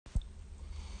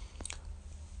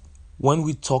When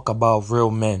we talk about real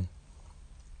men,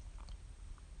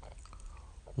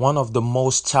 one of the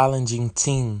most challenging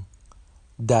things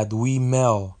that we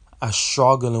male are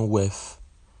struggling with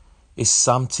is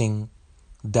something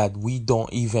that we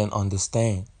don't even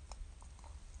understand.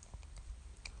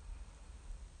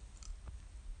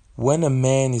 When a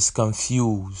man is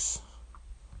confused,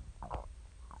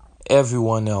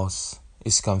 everyone else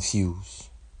is confused.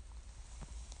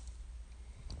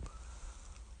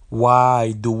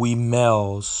 Why do we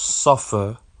males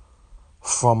suffer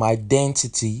from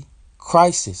identity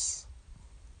crisis?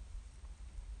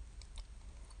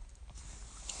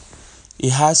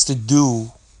 It has to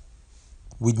do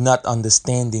with not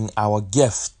understanding our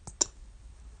gift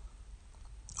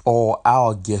or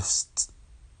our gifts.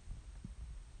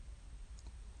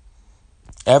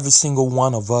 Every single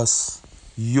one of us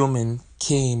human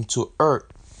came to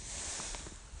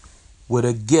earth with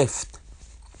a gift,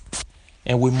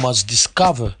 and we must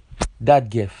discover that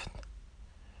gift,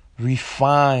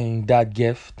 refine that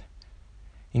gift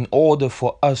in order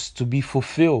for us to be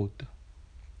fulfilled.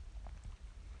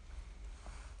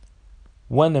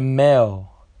 When a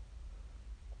male,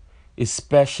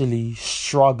 especially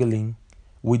struggling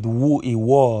with who he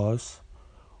was,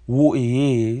 who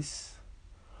he is,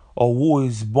 or who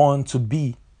is born to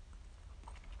be,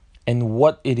 and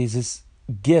what it is his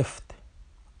gift,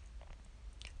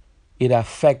 it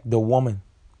affects the woman.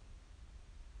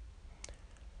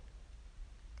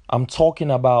 I'm talking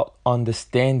about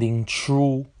understanding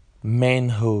true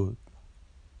manhood.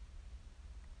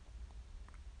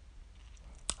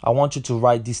 I want you to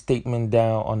write this statement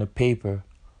down on a paper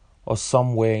or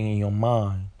somewhere in your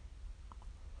mind.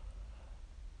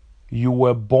 You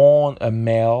were born a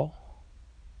male,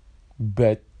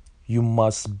 but you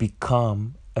must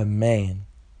become a man.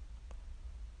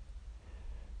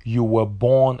 You were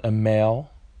born a male,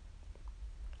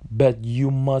 but you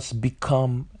must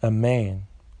become a man.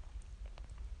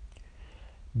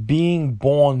 Being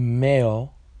born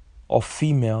male or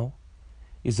female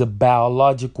is a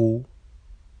biological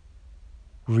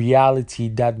reality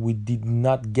that we did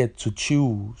not get to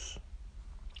choose.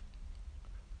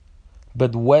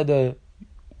 But whether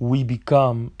we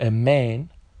become a man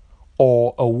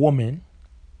or a woman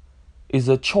is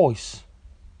a choice.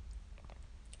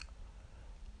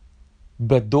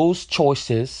 But those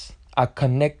choices are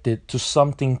connected to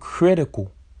something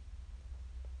critical.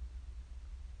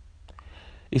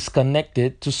 It's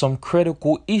connected to some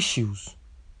critical issues.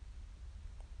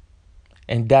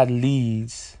 And that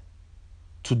leads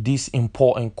to this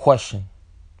important question.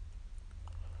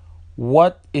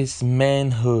 What is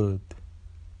manhood?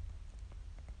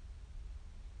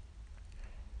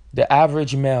 The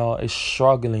average male is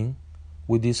struggling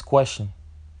with this question.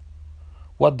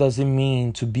 What does it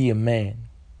mean to be a man?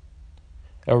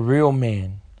 A real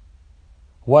man.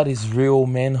 What is real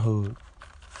manhood?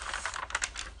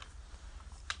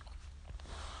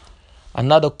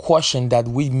 Another question that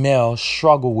we males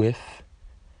struggle with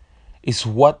is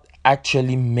what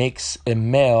actually makes a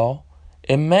male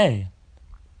a man?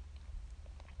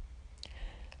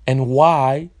 And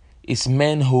why is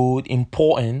manhood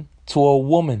important to a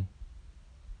woman?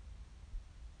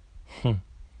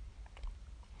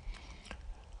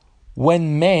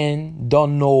 When men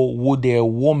don't know who their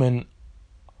woman,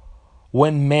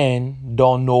 when men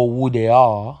don't know who they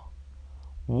are,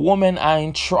 women are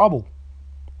in trouble.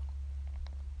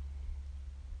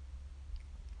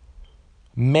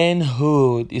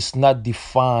 Manhood is not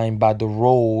defined by the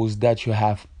roles that you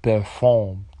have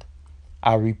performed.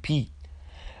 I repeat,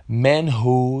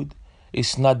 manhood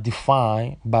is not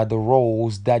defined by the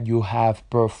roles that you have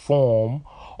performed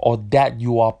or that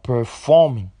you are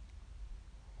performing.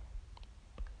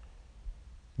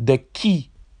 The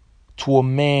key to a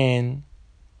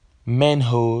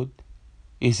manhood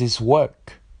is his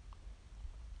work.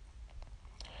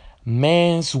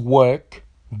 Man's work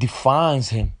defines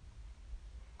him.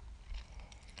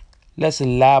 Let's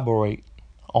elaborate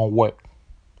on work.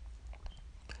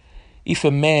 If a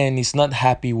man is not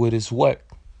happy with his work,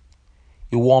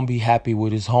 he won't be happy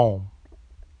with his home.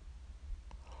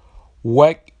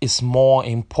 Work is more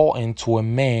important to a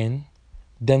man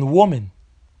than woman.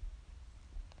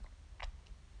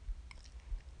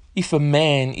 If a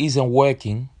man isn't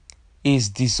working, he is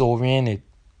disoriented.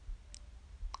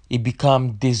 He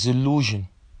becomes disillusioned.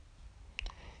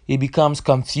 He becomes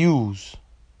confused.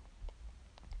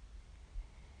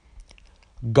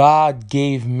 God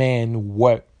gave man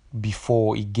work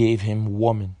before he gave him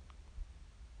woman.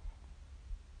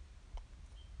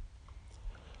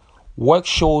 Work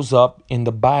shows up in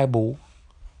the Bible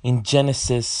in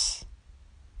Genesis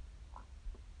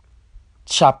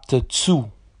chapter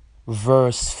 2,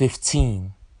 verse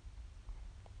 15.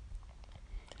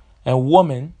 And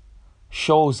woman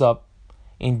shows up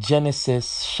in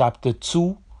Genesis chapter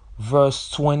 2, verse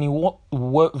 21,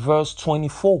 verse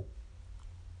 24.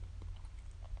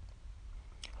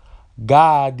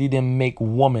 God didn't make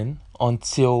woman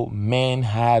until man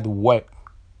had work.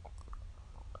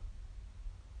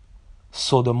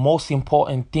 So the most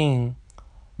important thing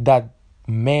that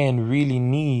man really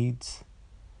needs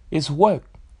is work,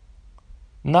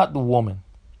 not the woman.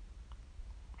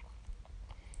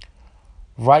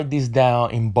 Write this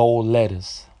down in bold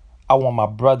letters. I want my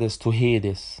brothers to hear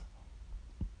this.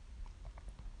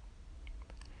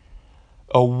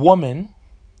 A woman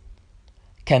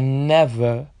can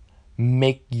never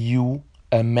make you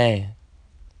a man.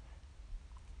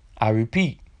 I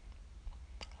repeat,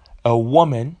 a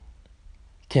woman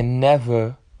can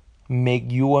never make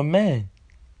you a man.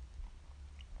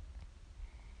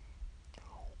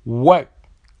 Work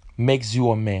makes you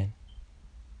a man.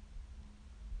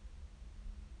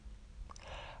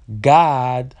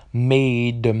 God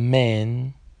made the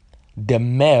man, the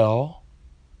male,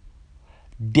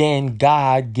 then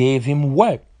God gave him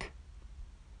work.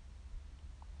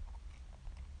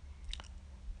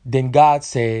 Then God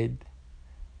said,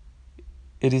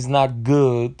 it is not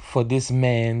good for this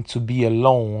man to be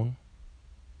alone.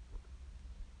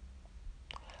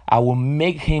 I will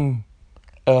make him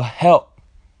a help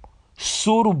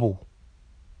suitable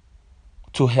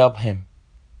to help him.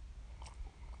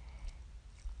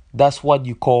 That's what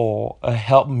you call a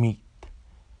helpmeet.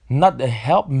 Not a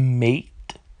helpmate,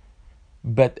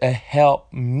 but a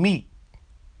helpmeet.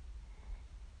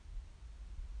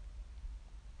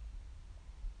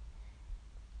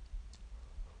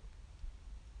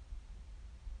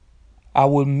 I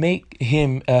will make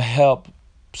him a help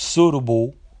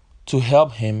suitable to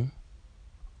help him.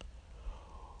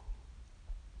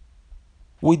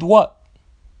 With what?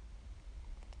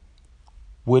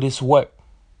 With his work.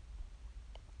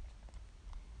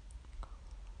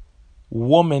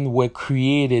 Women were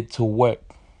created to work,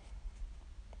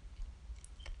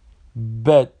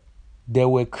 but they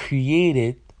were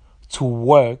created to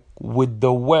work with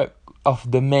the work of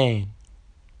the man.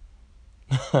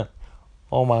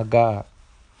 Oh my God.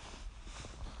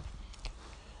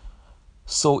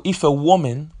 So if a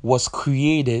woman was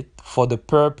created for the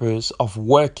purpose of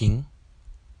working,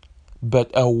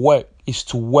 but her work is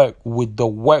to work with the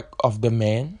work of the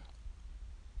man,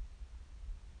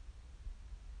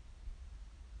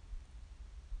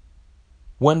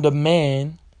 when the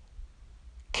man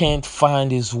can't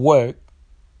find his work,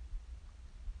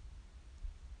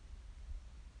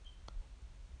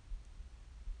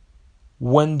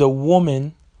 when the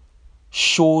woman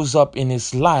shows up in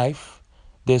his life,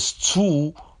 there's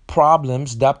two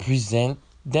problems that present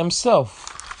themselves.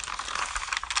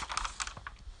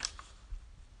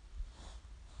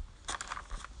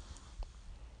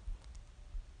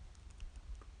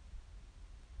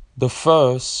 The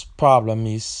first problem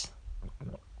is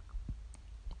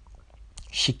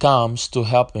she comes to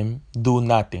help him do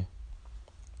nothing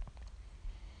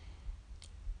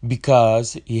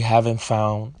because he haven't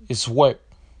found his work.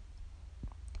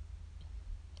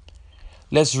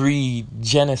 Let's read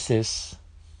Genesis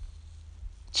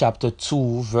chapter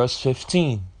 2, verse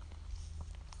 15.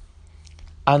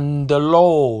 And the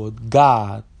Lord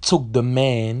God took the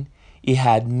man he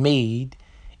had made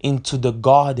into the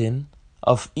garden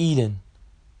of Eden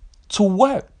to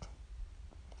work,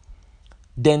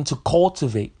 then to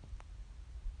cultivate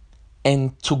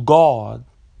and to guard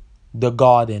the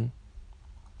garden,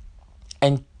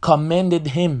 and commanded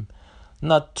him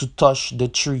not to touch the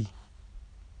tree.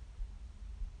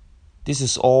 This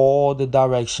is all the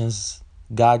directions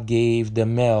God gave the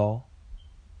male: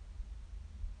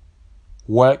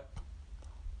 work,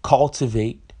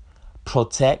 cultivate,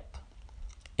 protect,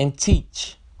 and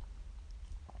teach.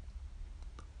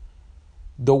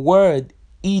 The word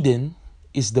Eden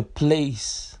is the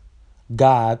place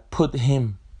God put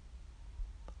him,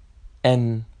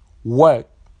 and work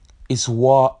is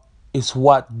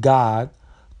what God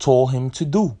told him to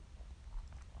do.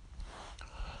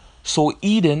 So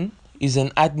Eden is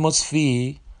an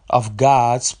atmosphere of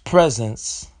God's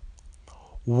presence.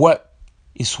 Work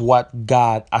is what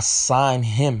God assigned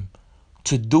him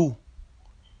to do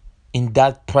in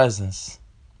that presence.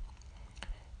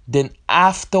 Then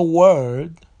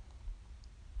afterward,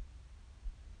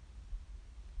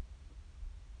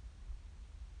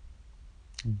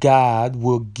 God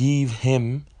will give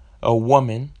him a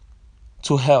woman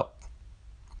to help.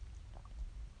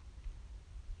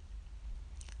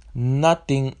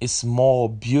 Nothing is more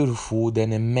beautiful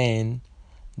than a man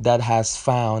that has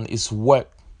found his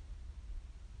work.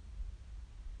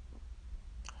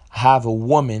 Have a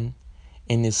woman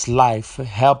in his life,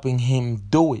 helping him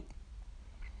do it.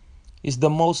 It's the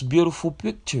most beautiful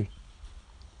picture.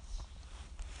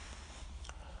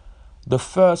 The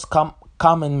first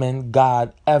commandment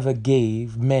God ever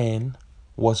gave man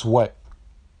was work.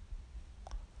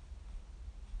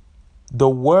 The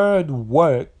word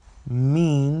work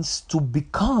means to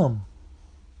become.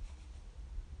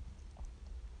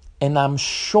 And I'm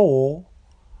sure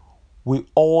we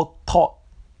all thought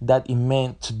that it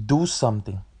meant to do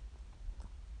something.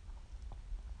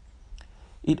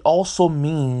 It also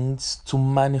means to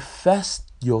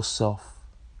manifest yourself.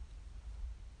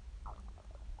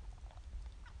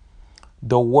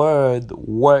 The word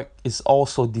work is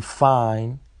also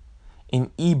defined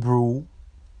in Hebrew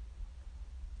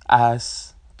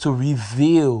as to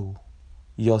reveal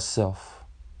yourself.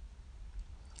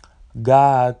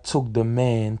 God took the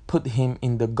man, put him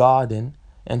in the garden,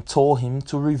 and told him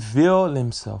to reveal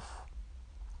himself.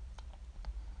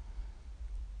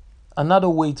 Another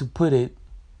way to put it,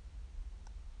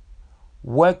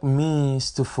 work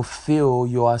means to fulfill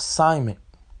your assignment.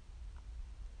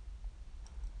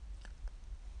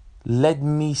 Let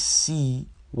me see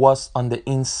what's on the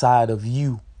inside of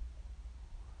you.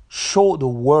 Show the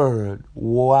world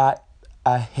what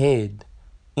I had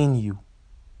in you.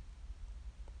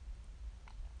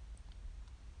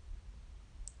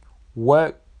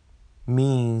 Work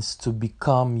means to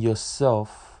become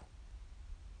yourself.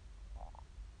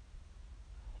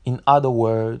 In other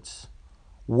words,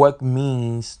 work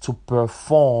means to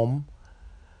perform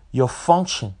your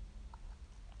function.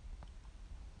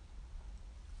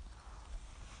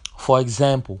 For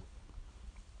example,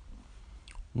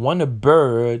 when a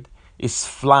bird is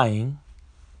flying,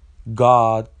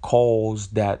 God calls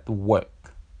that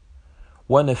work.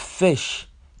 When a fish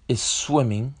is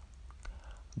swimming,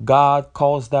 God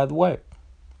calls that work.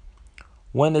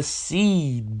 When a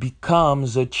seed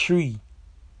becomes a tree,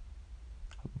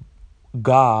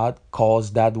 God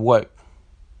calls that work.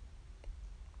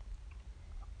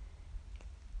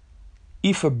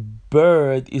 If a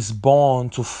bird is born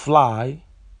to fly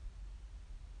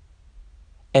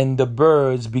and the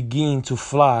birds begin to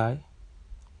fly,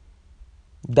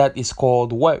 that is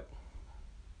called work.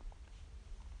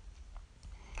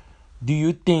 Do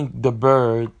you think the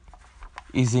bird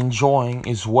is enjoying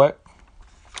his work?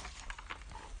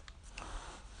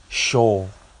 Sure.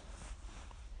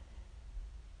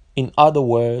 In other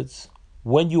words,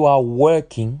 when you are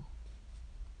working,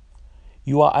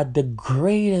 you are at the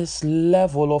greatest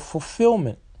level of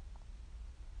fulfillment.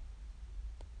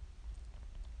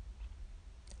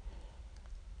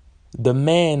 The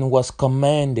man was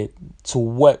commanded to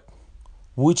work,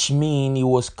 which means he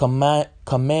was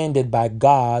commanded by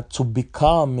God to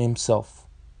become himself.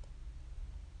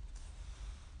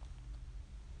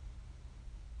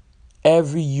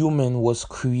 Every human was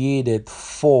created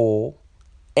for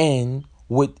and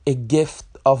with a gift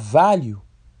of value.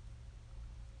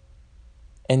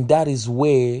 And that is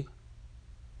where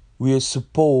we are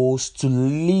supposed to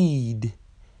lead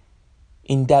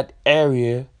in that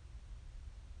area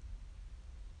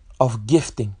of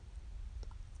gifting.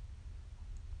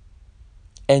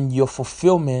 And your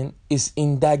fulfillment is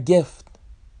in that gift.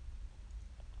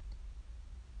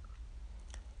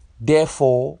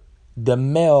 Therefore, the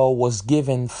male was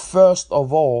given first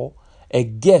of all a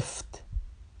gift.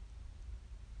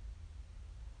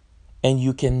 And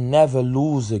you can never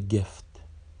lose a gift.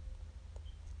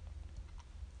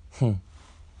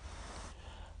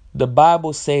 The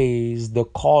Bible says the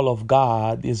call of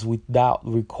God is without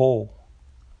recall.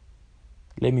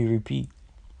 Let me repeat.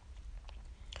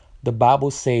 The Bible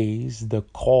says the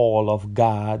call of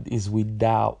God is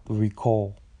without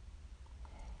recall.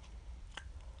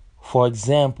 For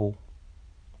example,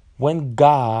 when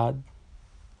God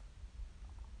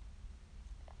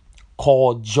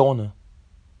called Jonah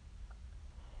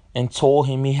and told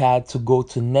him he had to go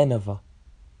to Nineveh,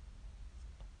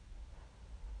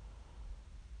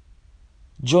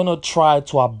 Jonah tried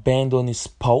to abandon his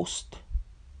post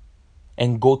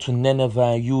and go to Nineveh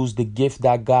and use the gift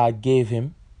that God gave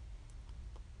him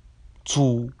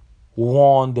to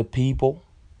warn the people.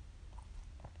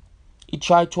 He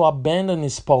tried to abandon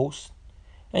his post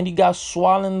and he got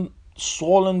swollen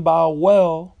by a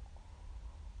whale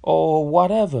or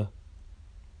whatever.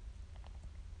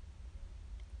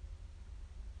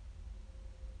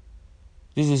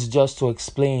 This is just to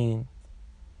explain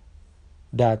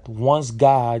that once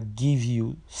God gives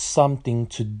you something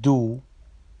to do,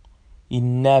 He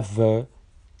never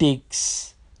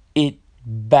takes it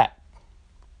back.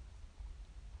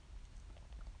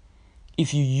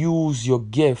 If you use your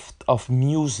gift of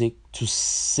music to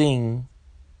sing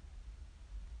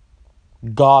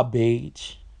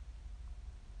garbage,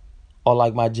 or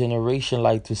like my generation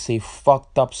like to say,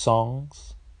 fucked up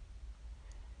songs,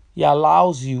 He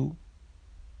allows you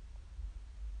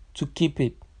to keep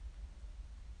it.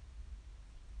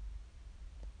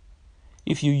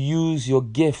 If you use your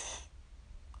gift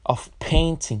of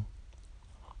painting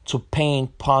to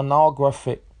paint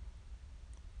pornographic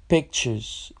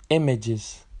pictures,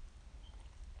 images,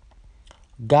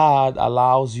 God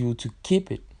allows you to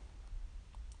keep it.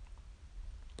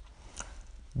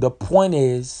 The point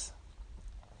is,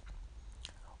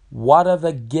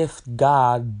 whatever gift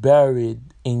God buried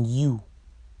in you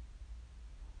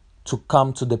to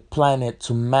come to the planet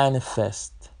to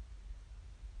manifest,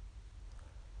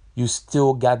 you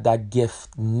still got that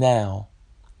gift now,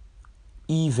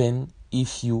 even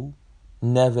if you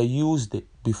never used it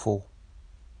before.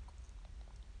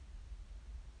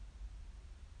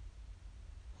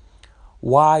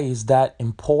 Why is that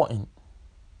important?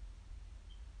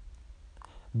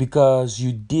 Because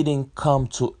you didn't come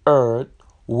to earth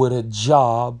with a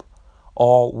job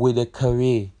or with a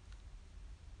career.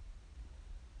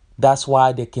 That's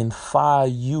why they can fire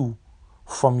you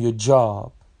from your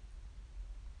job,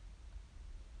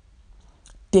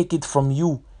 take it from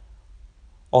you,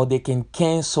 or they can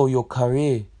cancel your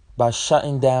career by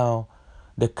shutting down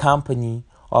the company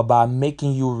or by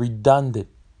making you redundant.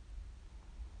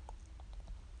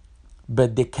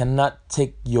 But they cannot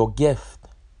take your gift.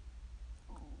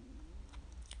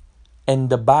 And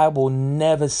the Bible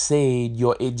never said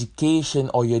your education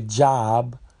or your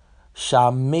job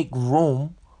shall make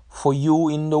room for you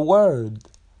in the world.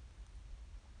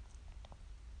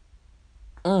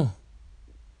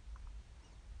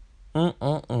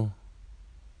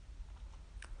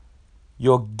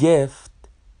 Your gift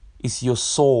is your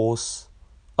source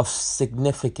of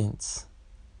significance.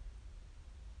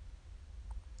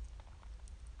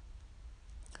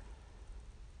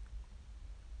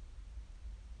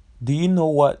 Do you know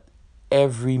what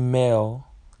every male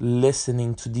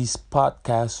listening to this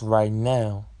podcast right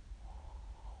now,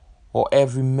 or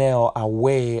every male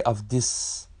aware of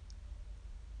this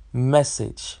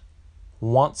message,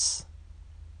 wants?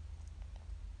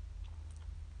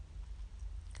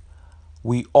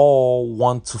 We all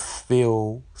want to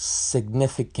feel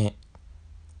significant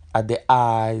at the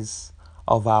eyes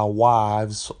of our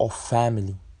wives or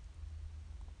family.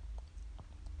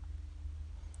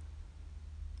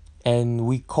 And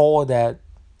we call that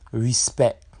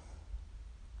respect.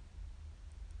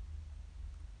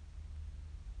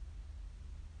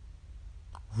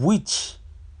 Which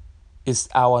is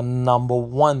our number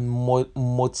one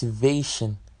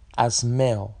motivation as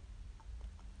male.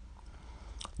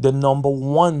 The number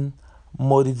one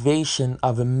motivation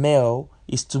of a male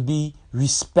is to be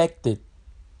respected.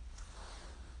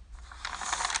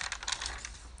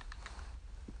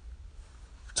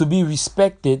 To be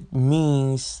respected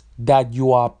means that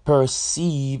you are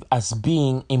perceived as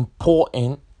being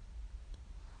important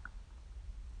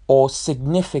or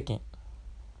significant.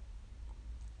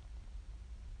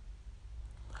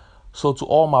 So to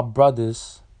all my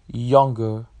brothers,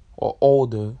 younger or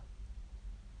older,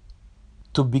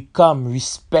 to become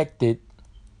respected,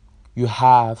 you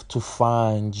have to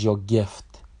find your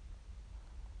gift.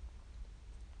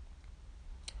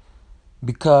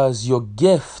 Because your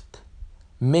gift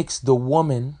makes the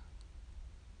woman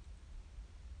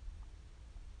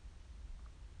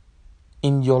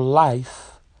in your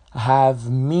life have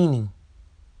meaning.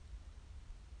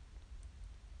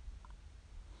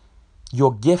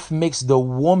 Your gift makes the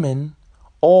woman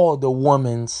or the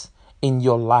women's in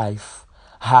your life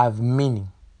have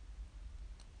meaning.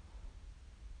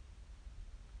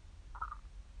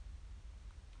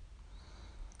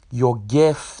 Your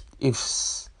gift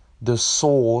is the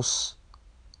source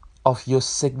of your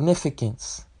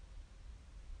significance.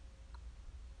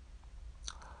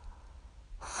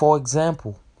 For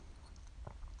example,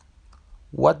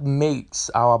 what makes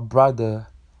our brother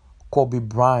Kobe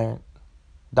Bryant,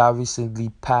 that recently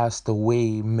passed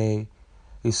away, may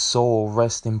his soul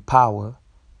rest in power,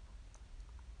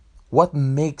 what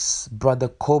makes brother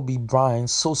Kobe Bryant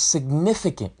so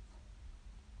significant?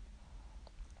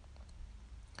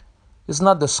 It's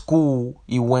not the school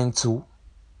he went to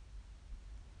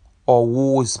or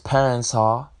who his parents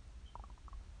are.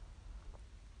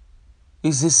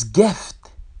 It's his gift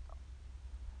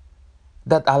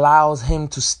that allows him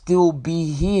to still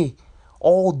be here,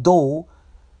 although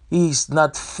he's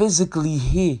not physically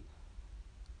here.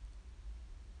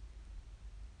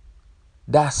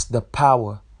 That's the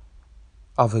power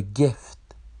of a gift.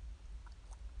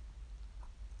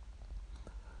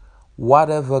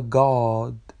 Whatever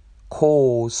God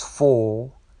calls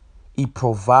for, He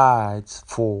provides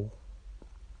for.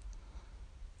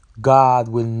 God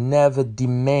will never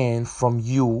demand from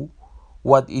you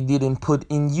what He didn't put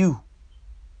in you.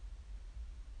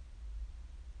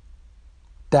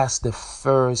 That's the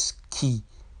first key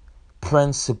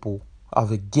principle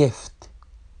of a gift.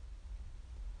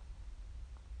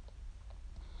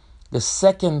 The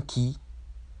second key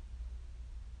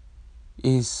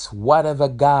is whatever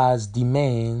God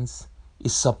demands, He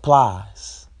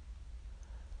supplies.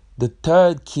 The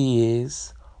third key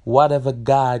is whatever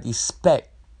God expects,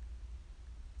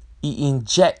 He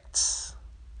injects.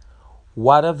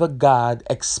 Whatever God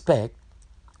expects,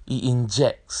 He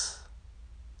injects.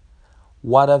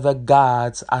 Whatever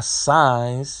God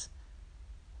assigns,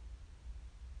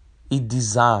 He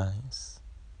designs.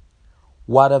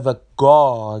 Whatever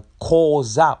God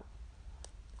calls out,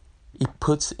 He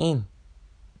puts in.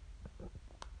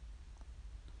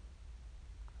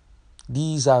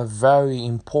 These are very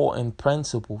important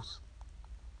principles.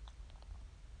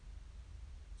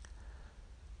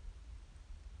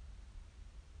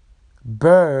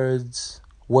 Birds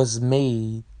was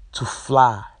made to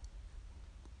fly.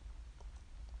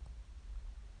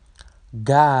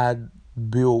 God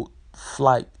built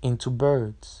flight into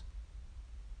birds.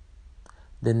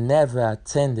 They never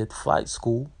attended flight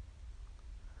school.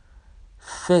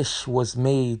 Fish was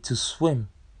made to swim.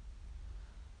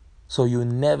 So you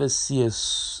never see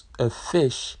a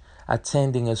fish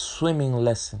attending a swimming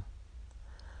lesson.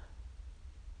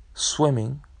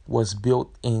 Swimming was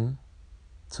built in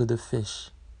to the fish.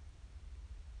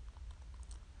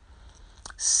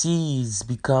 Seeds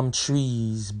become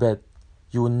trees, but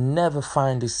you will never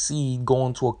find a seed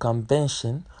going to a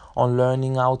convention on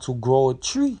learning how to grow a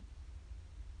tree.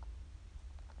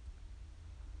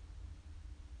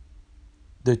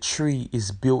 The tree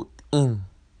is built in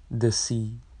the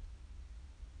seed.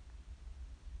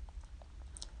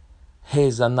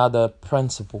 Here's another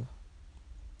principle.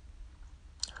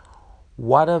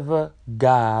 Whatever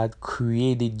God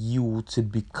created you to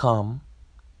become,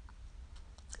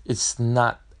 it's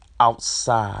not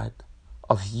outside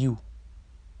of you.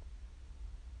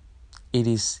 It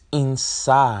is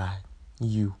inside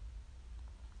you.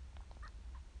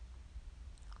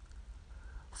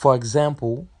 For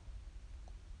example,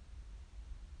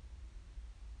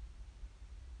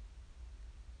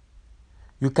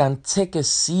 you can take a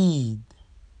seed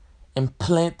and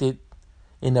plant it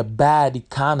in a bad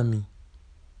economy,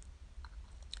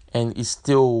 and it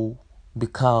still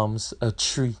becomes a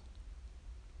tree.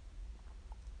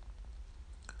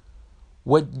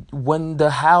 When the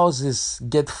houses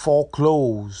get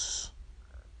foreclosed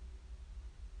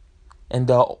and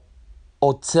the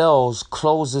hotels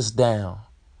closes down,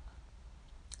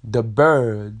 the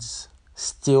birds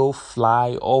still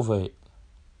fly over it.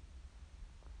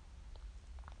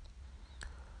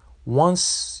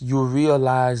 Once you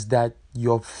realize that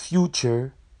your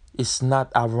future is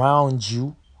not around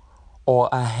you or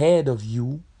ahead of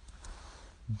you,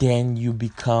 then you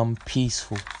become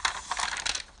peaceful.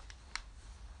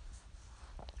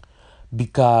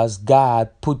 Because God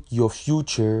put your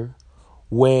future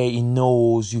where He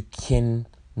knows you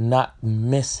cannot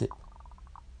miss it.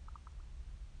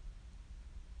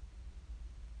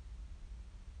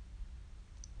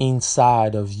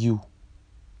 Inside of you.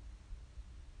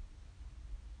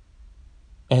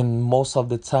 And most of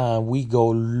the time we go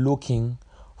looking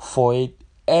for it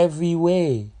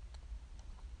everywhere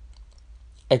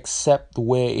except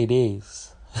where it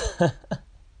is.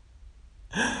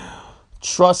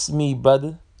 Trust me,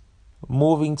 brother.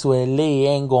 Moving to LA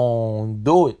ain't gonna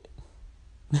do it.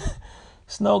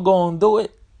 It's not gonna do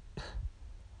it.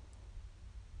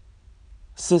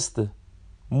 Sister,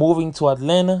 moving to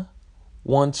Atlanta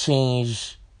won't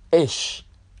change ish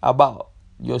about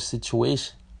your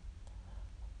situation.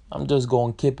 I'm just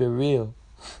gonna keep it real.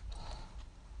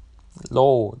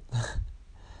 Lord.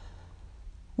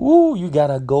 Woo, you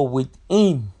gotta go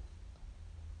within.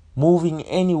 Moving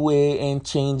anywhere and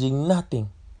changing nothing.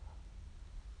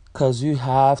 Because you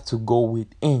have to go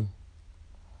within.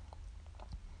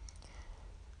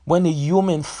 When a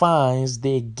human finds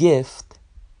their gift,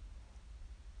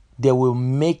 they will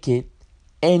make it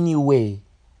anyway.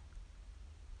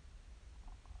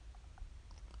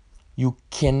 You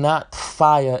cannot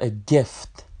fire a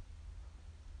gift.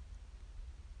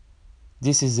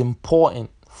 This is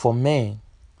important for men.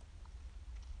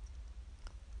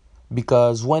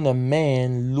 Because when a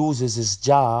man loses his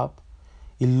job,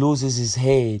 he loses his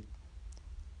head.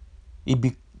 He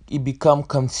become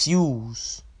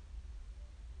confused.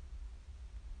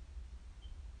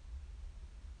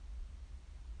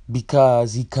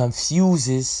 Because he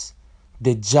confuses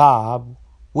the job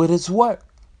with his work.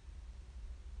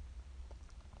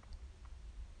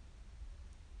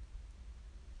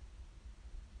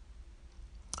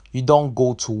 You don't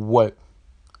go to work.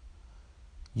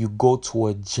 You go to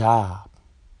a job.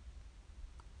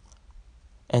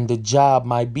 And the job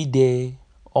might be there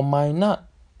or might not.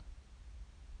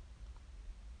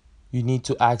 You need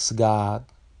to ask God,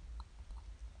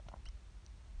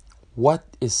 what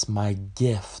is my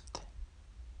gift?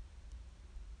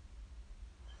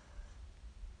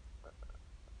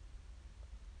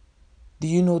 Do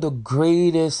you know the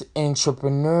greatest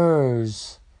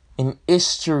entrepreneurs in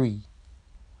history,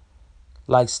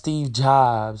 like Steve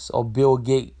Jobs or Bill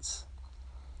Gates,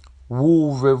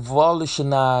 who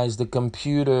revolutionized the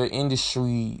computer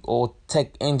industry or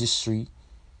tech industry?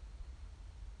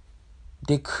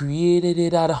 They created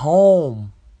it at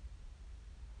home.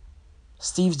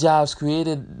 Steve Jobs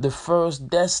created the first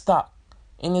desktop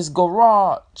in his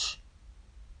garage.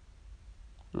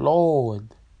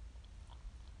 Lord,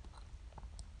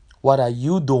 what are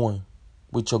you doing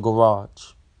with your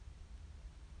garage?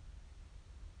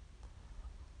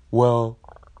 Well,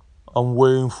 I'm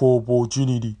waiting for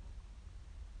opportunity.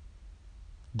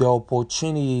 The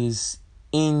opportunity is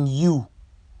in you.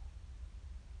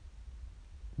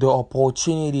 The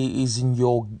opportunity is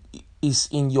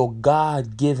in your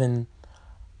God-given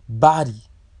body.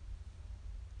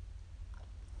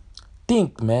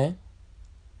 Think, man.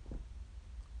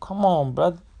 Come on,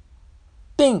 brother.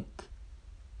 Think.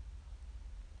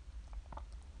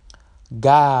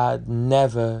 God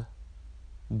never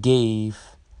gave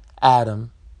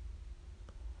Adam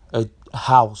a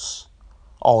house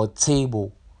or a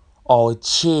table or a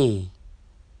chair.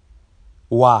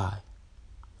 Why?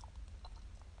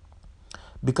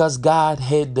 Because God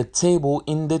hid the table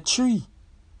in the tree.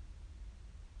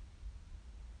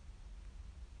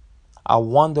 I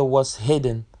wonder what's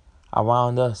hidden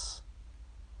around us,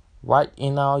 right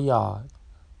in our yard.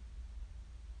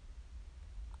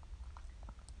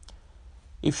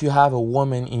 If you have a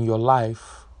woman in your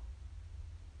life,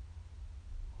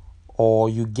 or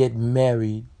you get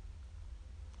married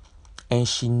and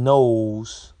she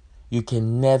knows you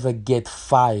can never get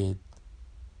fired,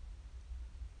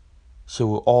 she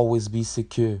will always be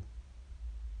secure.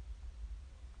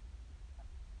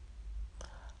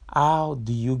 How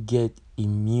do you get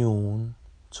immune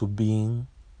to being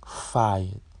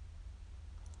fired?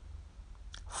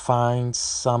 Find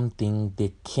something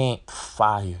they can't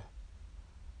fire.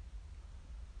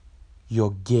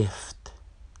 Your gift.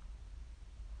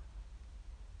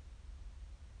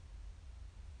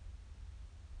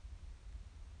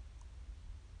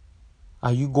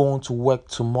 Are you going to work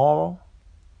tomorrow?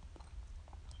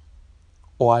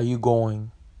 Or are you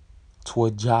going to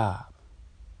a job?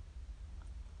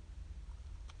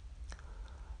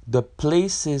 The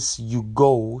places you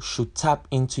go should tap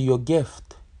into your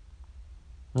gift,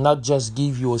 not just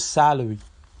give you a salary.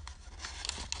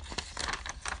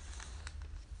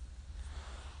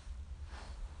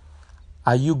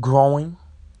 Are you growing?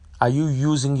 Are you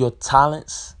using your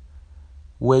talents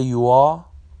where you are?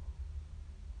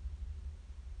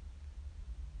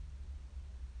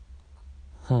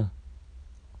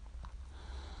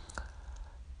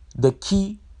 The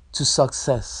key to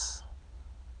success.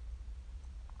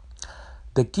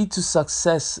 The key to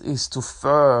success is to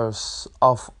first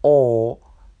of all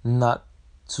not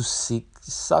to seek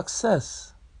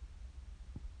success.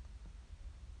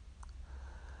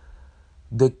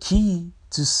 The key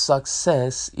to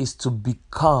success is to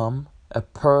become a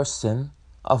person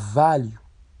of value.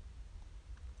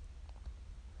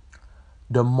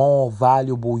 The more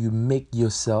valuable you make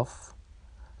yourself,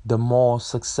 the more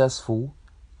successful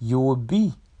you will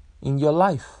be in your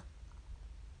life.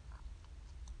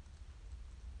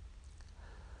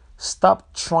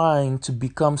 Stop trying to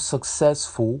become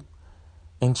successful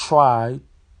and try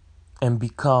and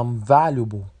become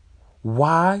valuable.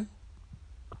 Why?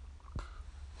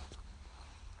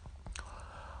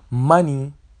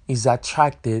 Money is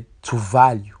attracted to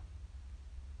value.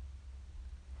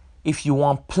 If you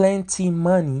want plenty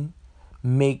money,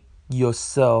 make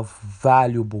yourself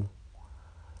valuable.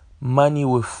 Money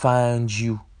will find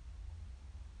you.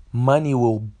 Money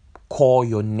will call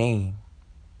your name.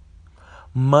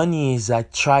 Money is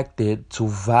attracted to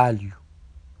value.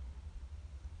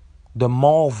 The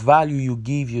more value you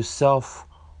give yourself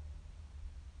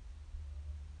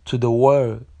to the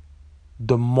world,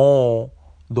 the more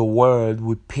the world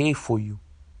will pay for you.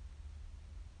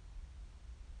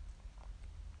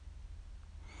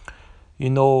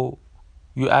 You know,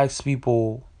 you ask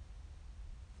people,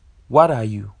 what are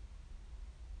you?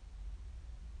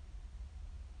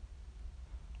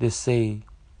 They say,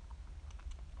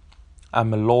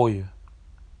 I'm a lawyer.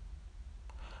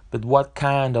 But what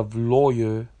kind of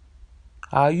lawyer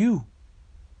are you?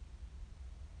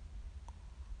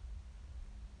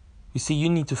 You see, you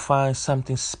need to find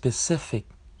something specific.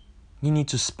 You need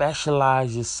to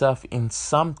specialize yourself in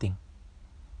something.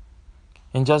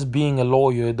 And just being a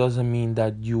lawyer doesn't mean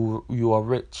that you are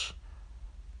rich.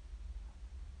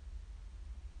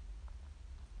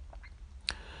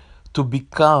 To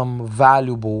become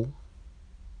valuable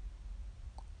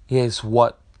is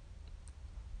what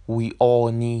we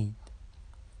all need.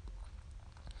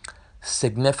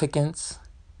 Significance,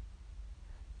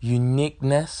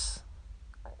 uniqueness,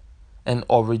 and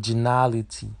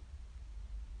originality.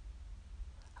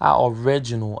 How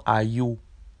original are you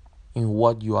in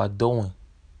what you are doing?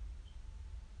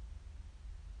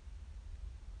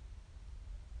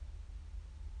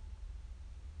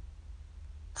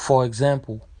 For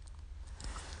example,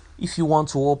 if you want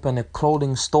to open a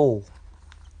clothing store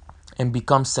and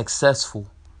become successful,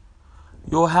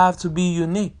 you'll have to be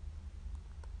unique.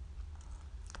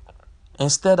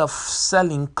 Instead of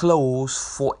selling clothes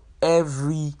for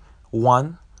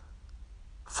everyone,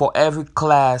 for every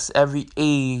class, every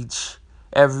age,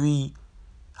 every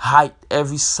height,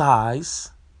 every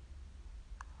size,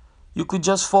 you could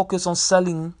just focus on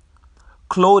selling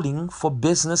clothing for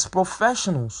business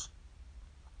professionals.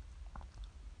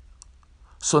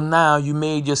 So now you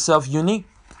made yourself unique.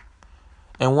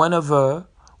 And whenever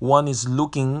one is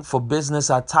looking for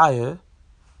business attire,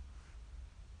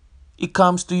 it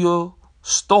comes to your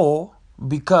store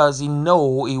because he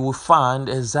know he will find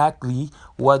exactly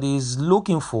what he's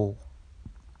looking for.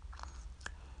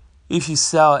 If you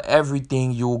sell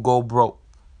everything, you will go broke.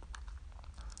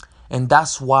 And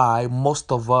that's why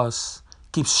most of us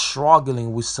keep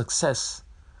struggling with success.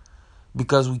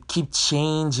 Because we keep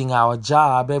changing our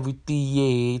job every 3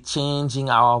 years, changing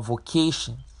our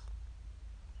vocation.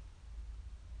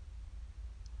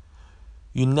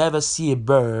 You never see a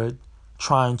bird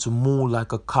trying to moo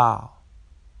like a cow,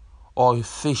 or a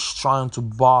fish trying to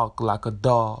bark like a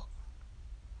dog.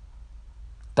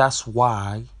 That's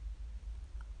why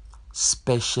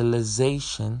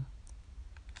specialization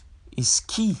is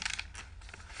key.